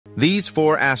These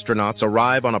four astronauts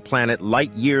arrive on a planet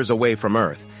light years away from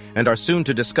Earth and are soon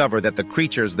to discover that the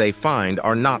creatures they find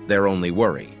are not their only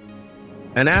worry.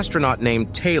 An astronaut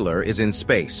named Taylor is in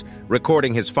space,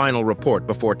 recording his final report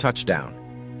before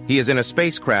touchdown. He is in a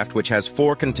spacecraft which has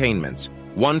 4 containments,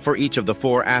 one for each of the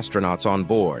 4 astronauts on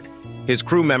board. His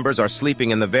crew members are sleeping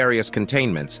in the various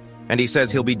containments, and he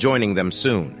says he'll be joining them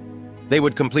soon. They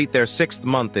would complete their 6th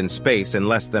month in space in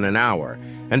less than an hour,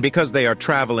 and because they are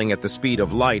traveling at the speed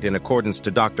of light in accordance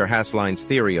to Dr. Haslein's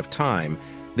theory of time,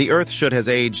 the Earth should have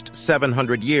aged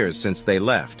 700 years since they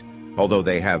left, although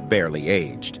they have barely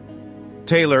aged.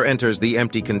 Taylor enters the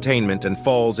empty containment and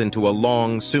falls into a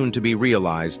long,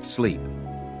 soon-to-be-realized sleep.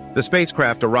 The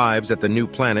spacecraft arrives at the new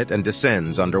planet and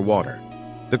descends underwater.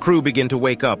 The crew begin to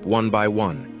wake up one by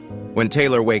one. When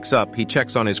Taylor wakes up, he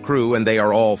checks on his crew and they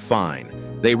are all fine.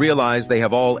 They realize they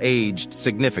have all aged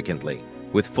significantly,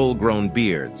 with full-grown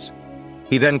beards.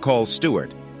 He then calls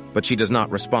Stuart, but she does not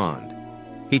respond.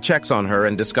 He checks on her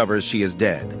and discovers she is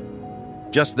dead.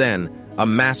 Just then, a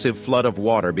massive flood of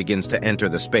water begins to enter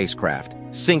the spacecraft,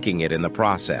 sinking it in the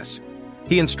process.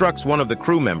 He instructs one of the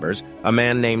crew members, a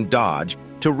man named Dodge,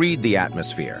 to read the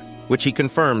atmosphere, which he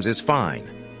confirms is fine.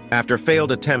 After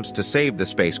failed attempts to save the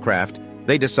spacecraft,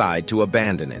 they decide to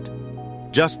abandon it.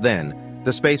 Just then,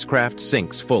 the spacecraft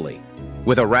sinks fully.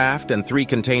 With a raft and 3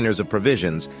 containers of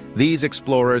provisions, these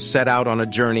explorers set out on a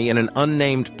journey in an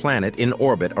unnamed planet in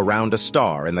orbit around a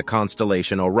star in the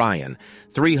constellation Orion,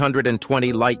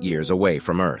 320 light-years away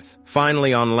from Earth.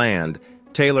 Finally on land,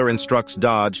 Taylor instructs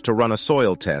Dodge to run a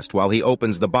soil test while he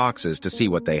opens the boxes to see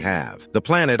what they have. The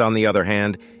planet, on the other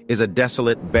hand, is a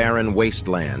desolate, barren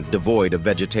wasteland devoid of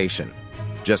vegetation.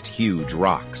 Just huge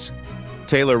rocks.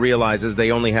 Taylor realizes they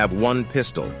only have 1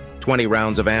 pistol, 20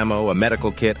 rounds of ammo, a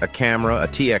medical kit, a camera, a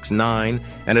TX-9,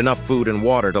 and enough food and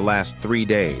water to last 3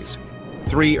 days.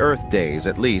 3 Earth days,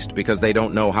 at least, because they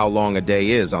don't know how long a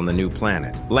day is on the new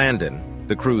planet. Landon,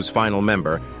 the crew's final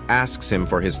member, asks him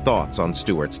for his thoughts on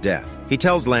Stuart's death. He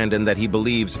tells Landon that he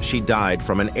believes she died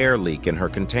from an air leak in her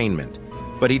containment,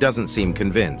 but he doesn't seem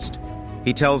convinced.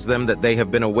 He tells them that they have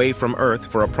been away from Earth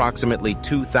for approximately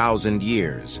 2,000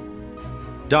 years.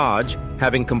 Dodge,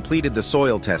 having completed the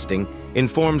soil testing,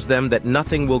 informs them that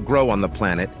nothing will grow on the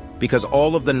planet because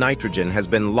all of the nitrogen has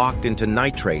been locked into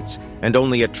nitrates and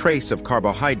only a trace of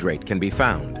carbohydrate can be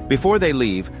found. Before they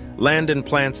leave, Landon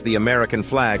plants the American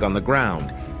flag on the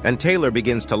ground, and Taylor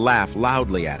begins to laugh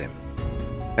loudly at him.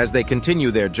 As they continue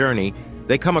their journey,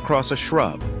 they come across a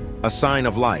shrub, a sign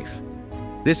of life.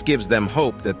 This gives them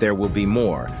hope that there will be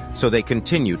more, so they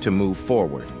continue to move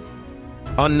forward.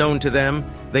 Unknown to them,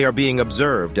 they are being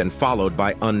observed and followed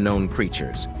by unknown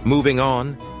creatures. Moving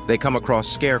on, they come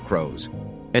across scarecrows,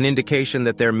 an indication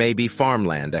that there may be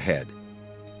farmland ahead.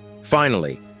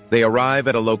 Finally, they arrive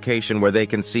at a location where they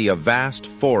can see a vast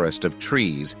forest of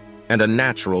trees and a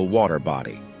natural water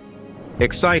body.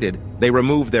 Excited, they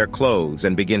remove their clothes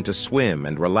and begin to swim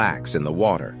and relax in the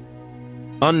water.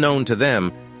 Unknown to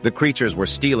them, the creatures were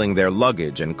stealing their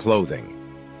luggage and clothing.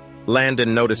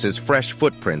 Landon notices fresh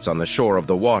footprints on the shore of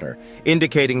the water,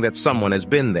 indicating that someone has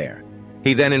been there.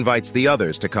 He then invites the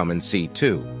others to come and see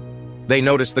too. They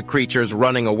notice the creatures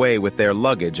running away with their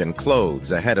luggage and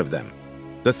clothes ahead of them.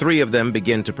 The 3 of them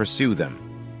begin to pursue them.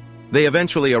 They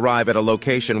eventually arrive at a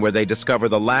location where they discover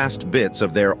the last bits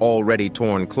of their already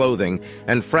torn clothing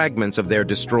and fragments of their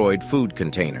destroyed food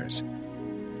containers.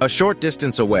 A short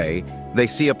distance away, they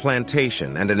see a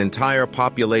plantation and an entire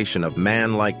population of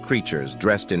man-like creatures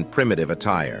dressed in primitive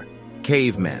attire,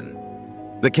 cavemen.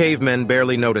 The cavemen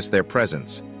barely notice their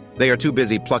presence. They are too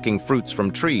busy plucking fruits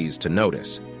from trees to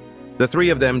notice. The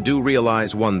 3 of them do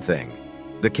realize one thing: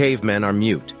 the cavemen are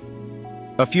mute.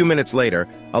 A few minutes later,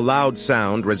 a loud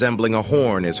sound resembling a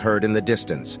horn is heard in the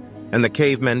distance, and the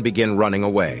cavemen begin running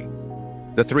away.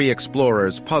 The 3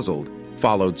 explorers, puzzled,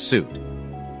 followed suit.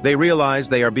 They realize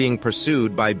they are being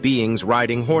pursued by beings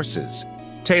riding horses.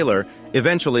 Taylor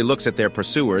eventually looks at their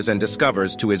pursuers and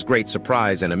discovers, to his great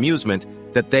surprise and amusement,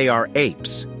 that they are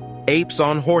apes. Apes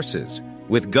on horses,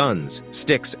 with guns,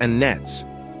 sticks, and nets.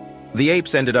 The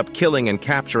apes ended up killing and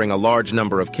capturing a large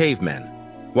number of cavemen.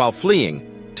 While fleeing,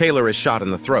 Taylor is shot in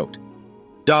the throat.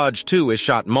 Dodge, too, is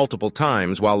shot multiple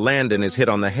times while Landon is hit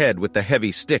on the head with the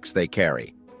heavy sticks they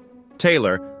carry.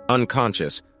 Taylor,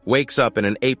 unconscious, wakes up in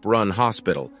an ape-run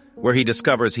hospital, where he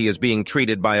discovers he is being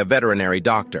treated by a veterinary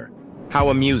doctor. How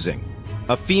amusing.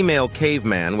 A female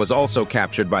caveman was also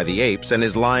captured by the apes and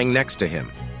is lying next to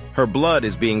him. Her blood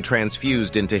is being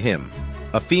transfused into him.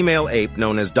 A female ape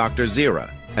known as Dr.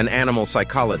 Zira, an animal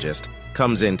psychologist,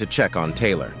 comes in to check on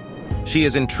Taylor. She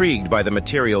is intrigued by the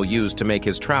material used to make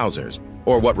his trousers,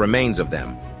 or what remains of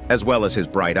them, as well as his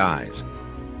bright eyes.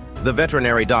 The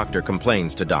veterinary doctor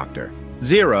complains to Dr.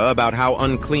 Zira about how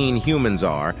unclean humans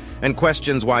are and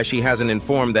questions why she hasn't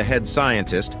informed the head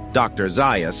scientist, Dr.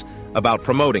 Zaius, about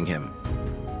promoting him.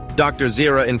 Dr.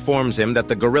 Zira informs him that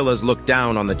the gorillas look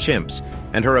down on the chimps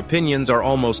and her opinions are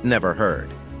almost never heard.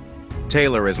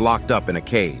 Taylor is locked up in a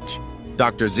cage.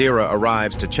 Dr. Zira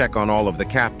arrives to check on all of the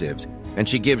captives, and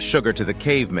she gives sugar to the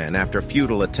cavemen after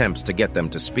futile attempts to get them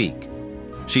to speak.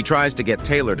 She tries to get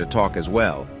Taylor to talk as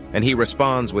well, and he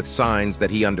responds with signs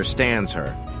that he understands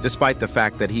her, despite the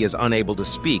fact that he is unable to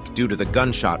speak due to the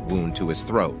gunshot wound to his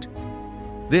throat.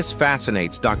 This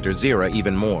fascinates Dr. Zira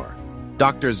even more.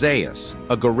 Dr. Zaius,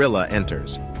 a gorilla,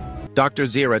 enters. Dr.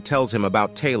 Zira tells him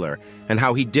about Taylor and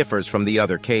how he differs from the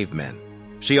other cavemen.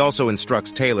 She also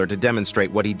instructs Taylor to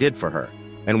demonstrate what he did for her,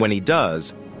 and when he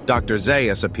does, Dr.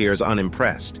 Zaius appears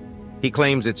unimpressed. He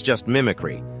claims it's just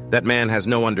mimicry, that man has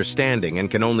no understanding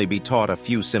and can only be taught a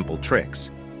few simple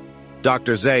tricks.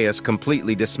 Dr. Zaius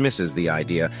completely dismisses the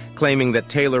idea, claiming that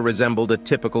Taylor resembled a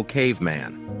typical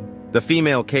caveman. The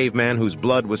female caveman whose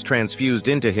blood was transfused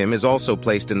into him is also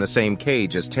placed in the same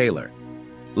cage as Taylor.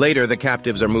 Later, the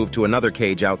captives are moved to another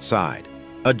cage outside,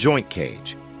 a joint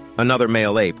cage. Another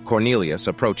male ape, Cornelius,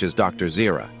 approaches Dr.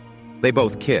 Zira. They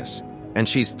both kiss, and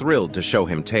she's thrilled to show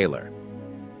him Taylor.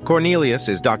 Cornelius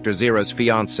is Dr. Zira's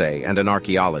fiancé and an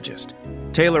archaeologist.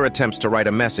 Taylor attempts to write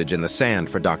a message in the sand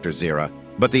for Dr. Zira,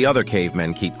 but the other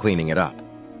cavemen keep cleaning it up.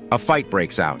 A fight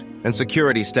breaks out, and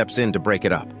security steps in to break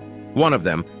it up. One of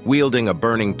them, wielding a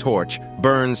burning torch,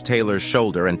 burns Taylor's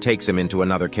shoulder and takes him into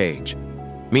another cage.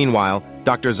 Meanwhile,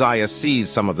 Dr. Zaius sees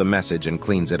some of the message and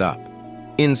cleans it up.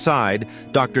 Inside,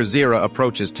 Dr. Zira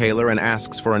approaches Taylor and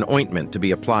asks for an ointment to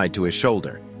be applied to his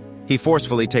shoulder. He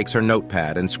forcefully takes her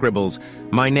notepad and scribbles,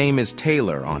 "My name is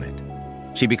Taylor," on it.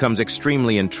 She becomes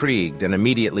extremely intrigued and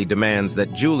immediately demands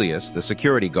that Julius, the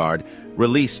security guard,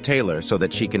 release Taylor so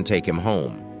that she can take him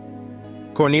home.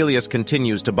 Cornelius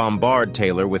continues to bombard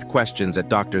Taylor with questions at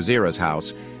Dr. Zira's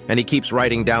house, and he keeps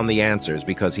writing down the answers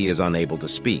because he is unable to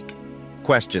speak.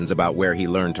 Questions about where he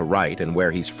learned to write and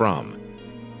where he's from.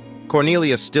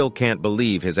 Cornelius still can't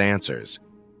believe his answers.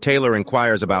 Taylor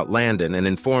inquires about Landon and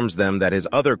informs them that his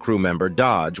other crew member,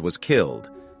 Dodge, was killed,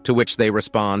 to which they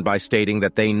respond by stating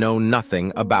that they know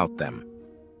nothing about them.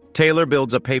 Taylor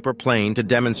builds a paper plane to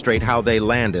demonstrate how they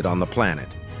landed on the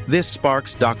planet. This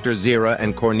sparks Dr. Zira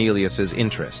and Cornelius's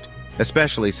interest,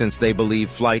 especially since they believe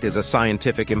flight is a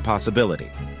scientific impossibility.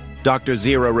 Dr.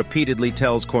 Zira repeatedly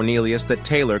tells Cornelius that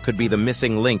Taylor could be the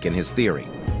missing link in his theory.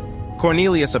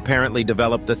 Cornelius apparently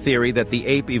developed the theory that the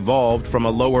ape evolved from a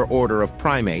lower order of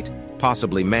primate,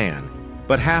 possibly man,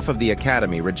 but half of the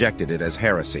Academy rejected it as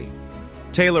heresy.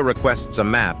 Taylor requests a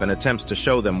map and attempts to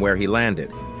show them where he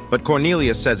landed, but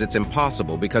Cornelius says it's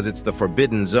impossible because it's the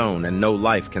forbidden zone and no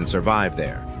life can survive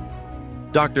there.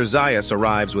 Dr. Zaius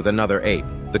arrives with another ape,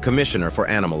 the Commissioner for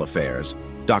Animal Affairs,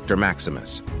 Dr.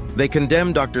 Maximus. They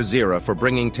condemn Dr. Zira for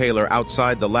bringing Taylor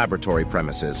outside the laboratory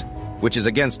premises, which is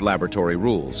against laboratory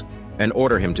rules, and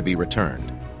order him to be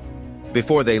returned.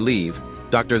 Before they leave,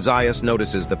 Dr. Zaius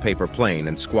notices the paper plane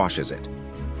and squashes it.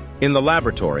 In the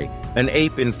laboratory, an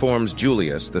ape informs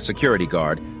Julius, the security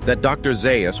guard, that Dr.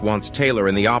 Zaius wants Taylor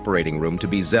in the operating room to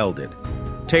be zelded.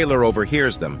 Taylor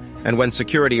overhears them, and when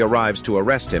security arrives to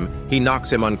arrest him, he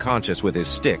knocks him unconscious with his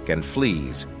stick and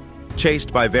flees.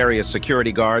 Chased by various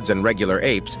security guards and regular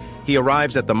apes, he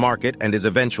arrives at the market and is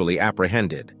eventually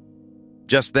apprehended.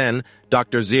 Just then,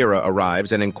 Dr. Zira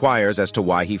arrives and inquires as to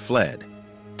why he fled.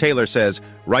 Taylor says,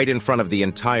 right in front of the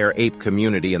entire ape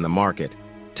community in the market,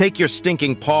 "Take your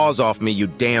stinking paws off me, you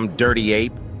damn dirty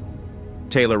ape!"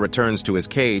 Taylor returns to his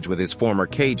cage with his former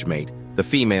cage mate, the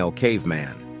female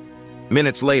caveman.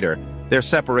 Minutes later, they're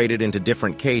separated into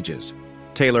different cages.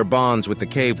 Taylor bonds with the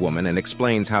cave woman and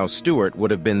explains how Stuart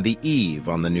would have been the Eve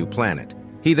on the new planet.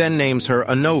 He then names her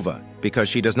Anova because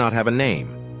she does not have a name.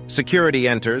 Security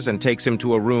enters and takes him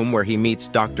to a room where he meets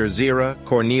Dr. Zira,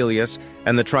 Cornelius,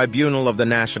 and the Tribunal of the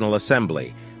National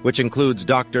Assembly, which includes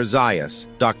Dr. Zaius,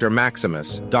 Dr.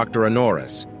 Maximus, Dr.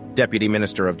 Honoris, Deputy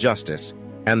Minister of Justice,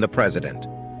 and the President.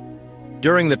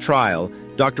 During the trial,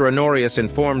 Dr. Honorius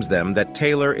informs them that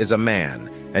Taylor is a man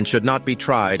and should not be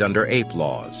tried under ape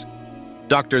laws.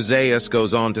 Dr. Zaius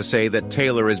goes on to say that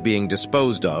Taylor is being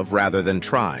disposed of rather than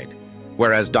tried,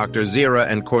 whereas Dr. Zira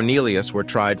and Cornelius were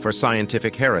tried for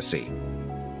scientific heresy.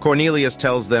 Cornelius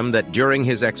tells them that during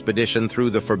his expedition through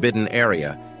the forbidden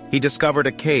area, he discovered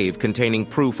a cave containing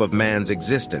proof of man's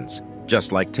existence,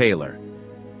 just like Taylor.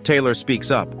 Taylor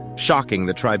speaks up, shocking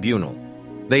the tribunal.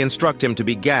 They instruct him to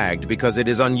be gagged because it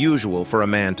is unusual for a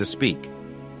man to speak.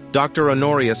 Dr.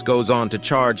 Honorius goes on to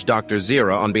charge Dr.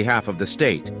 Zira on behalf of the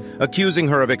state, accusing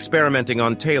her of experimenting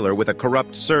on Taylor with a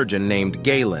corrupt surgeon named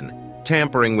Galen,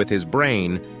 tampering with his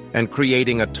brain, and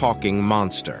creating a talking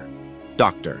monster.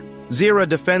 Dr. Zira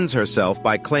defends herself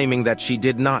by claiming that she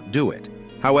did not do it.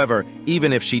 However,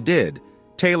 even if she did,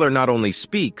 Taylor not only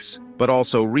speaks, but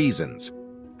also reasons.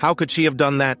 How could she have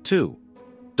done that too?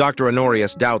 Dr.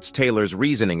 Honorius doubts Taylor's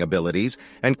reasoning abilities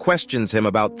and questions him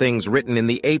about things written in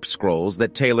the ape scrolls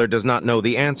that Taylor does not know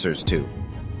the answers to.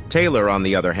 Taylor, on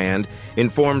the other hand,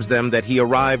 informs them that he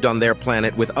arrived on their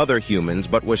planet with other humans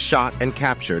but was shot and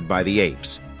captured by the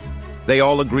apes. They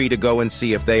all agree to go and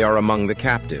see if they are among the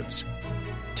captives.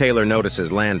 Taylor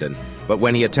notices Landon, but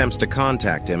when he attempts to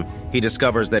contact him, he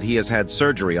discovers that he has had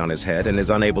surgery on his head and is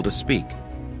unable to speak.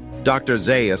 Dr.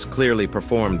 Zaius clearly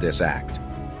performed this act.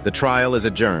 The trial is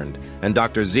adjourned, and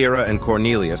Dr. Zira and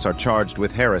Cornelius are charged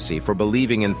with heresy for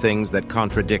believing in things that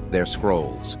contradict their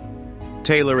scrolls.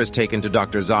 Taylor is taken to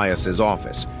Dr. Zaius's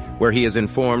office, where he is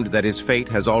informed that his fate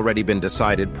has already been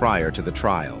decided prior to the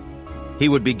trial. He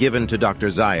would be given to Dr.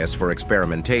 Zaius for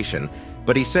experimentation,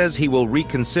 but he says he will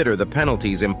reconsider the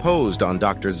penalties imposed on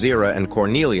Dr. Zira and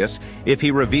Cornelius if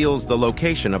he reveals the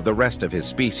location of the rest of his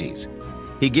species.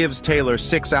 He gives Taylor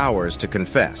 6 hours to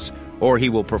confess, or he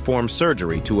will perform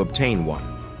surgery to obtain one.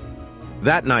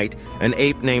 That night, an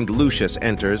ape named Lucius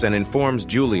enters and informs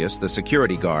Julius, the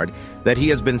security guard, that he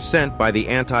has been sent by the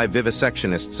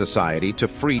Anti-Vivisectionist Society to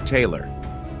free Taylor.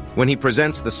 When he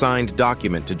presents the signed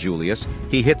document to Julius,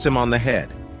 he hits him on the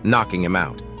head, knocking him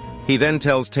out. He then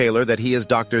tells Taylor that he is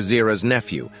Dr. Zira's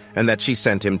nephew and that she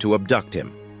sent him to abduct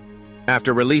him.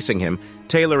 After releasing him,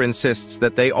 Taylor insists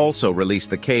that they also release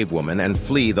the cave woman and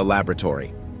flee the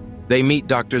laboratory. They meet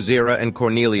Dr. Zira and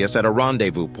Cornelius at a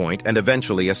rendezvous point and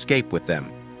eventually escape with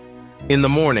them. In the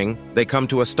morning, they come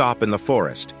to a stop in the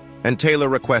forest, and Taylor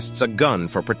requests a gun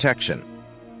for protection.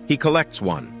 He collects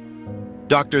one.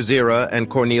 Dr. Zira and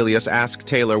Cornelius ask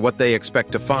Taylor what they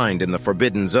expect to find in the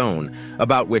Forbidden Zone,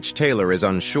 about which Taylor is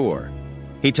unsure.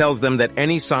 He tells them that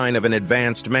any sign of an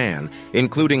advanced man,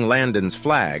 including Landon's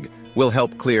flag, will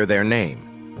help clear their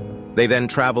name. They then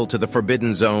travel to the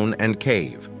Forbidden Zone and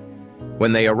cave.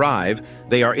 When they arrive,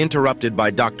 they are interrupted by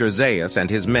Dr. Zaius and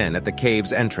his men at the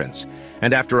cave's entrance,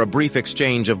 and after a brief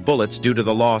exchange of bullets due to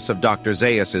the loss of Dr.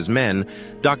 Zaius's men,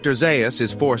 Dr. Zaius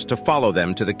is forced to follow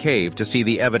them to the cave to see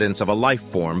the evidence of a life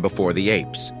form before the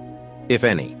apes, if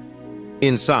any.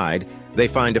 Inside, they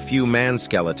find a few man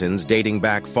skeletons dating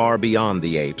back far beyond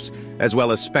the apes, as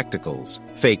well as spectacles,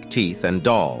 fake teeth, and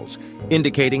dolls,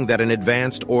 indicating that an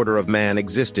advanced order of man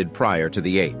existed prior to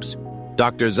the apes.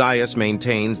 Dr. Zaius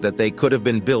maintains that they could have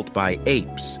been built by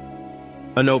apes.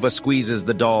 Anova squeezes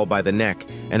the doll by the neck,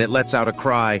 and it lets out a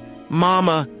cry,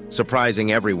 "Mama!"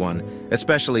 surprising everyone,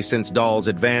 especially since dolls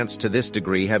advanced to this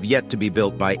degree have yet to be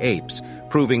built by apes,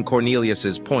 proving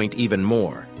Cornelius's point even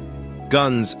more.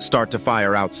 Guns start to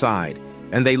fire outside,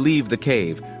 and they leave the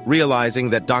cave,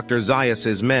 realizing that Dr.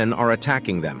 Zaius's men are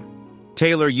attacking them.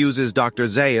 Taylor uses Dr.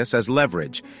 Zaius as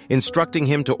leverage, instructing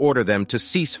him to order them to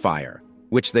cease fire,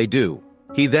 which they do.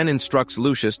 He then instructs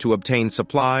Lucius to obtain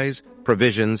supplies,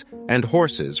 provisions, and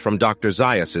horses from Dr.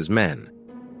 Zaius's men.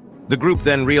 The group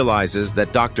then realizes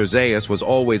that Dr. Zaius was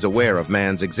always aware of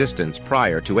man's existence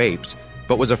prior to apes,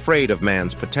 but was afraid of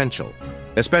man's potential,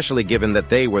 especially given that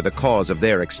they were the cause of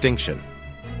their extinction.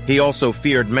 He also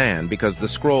feared man because the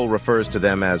scroll refers to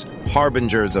them as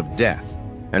harbingers of death,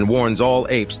 and warns all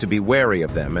apes to be wary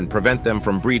of them and prevent them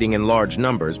from breeding in large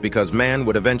numbers because man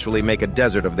would eventually make a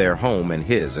desert of their home and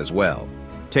his as well.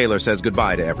 Taylor says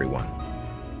goodbye to everyone.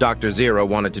 Dr. Zira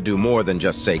wanted to do more than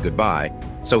just say goodbye,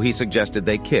 so he suggested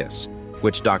they kiss,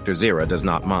 which Dr. Zira does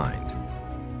not mind.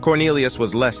 Cornelius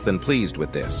was less than pleased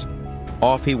with this.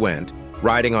 Off he went,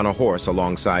 riding on a horse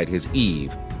alongside his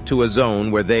Eve, to a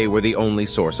zone where they were the only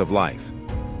source of life.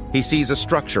 He sees a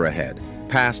structure ahead,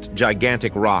 past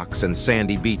gigantic rocks and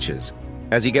sandy beaches.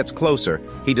 As he gets closer,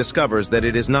 he discovers that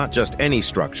it is not just any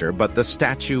structure, but the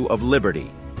Statue of Liberty.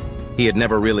 He had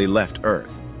never really left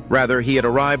Earth. Rather, he had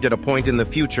arrived at a point in the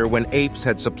future when apes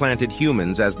had supplanted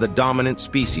humans as the dominant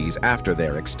species after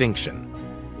their extinction.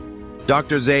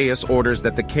 Dr. Zaius orders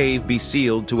that the cave be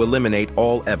sealed to eliminate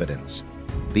all evidence.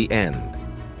 The end.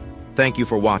 Thank you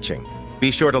for watching. Be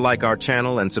sure to like our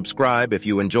channel and subscribe if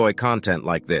you enjoy content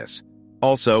like this.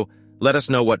 Also, let us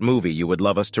know what movie you would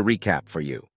love us to recap for you.